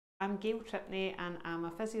I'm Gail Tripney and I'm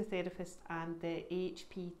a physiotherapist and the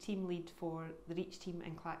AHP team lead for the REACH team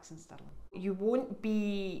in Clacks and Stirling. You won't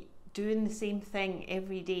be doing the same thing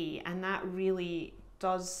every day, and that really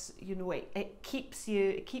does, it keeps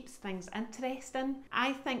things interesting.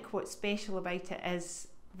 I think what's special about it is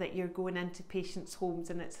that you're going into patients'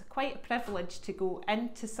 homes, and it's quite a privilege to go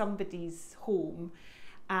into somebody's home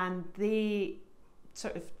and they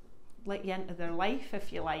sort of let you into their life,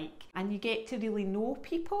 if you like, and you get to really know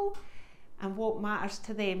people and what matters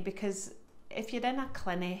to them, because if you're in a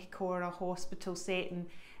clinic or a hospital setting,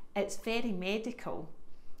 it's very medical,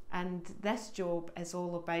 and this job is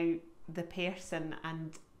all about the person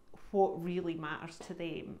and what really matters to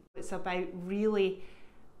them. It's about really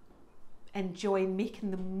enjoying making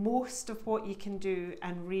the most of what you can do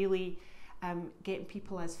and really getting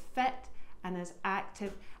people as fit and as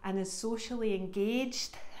active and as socially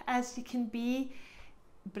engaged as you can be,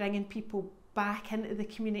 bringing people back into the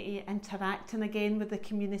community, interacting again with the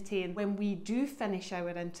community. And when we do finish our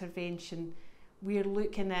intervention, we're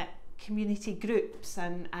looking at community groups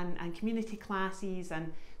and community classes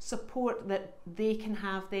and support that they can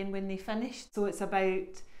have then when they finish. So it's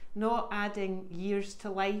about not adding years to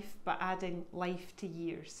life, but adding life to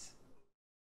years.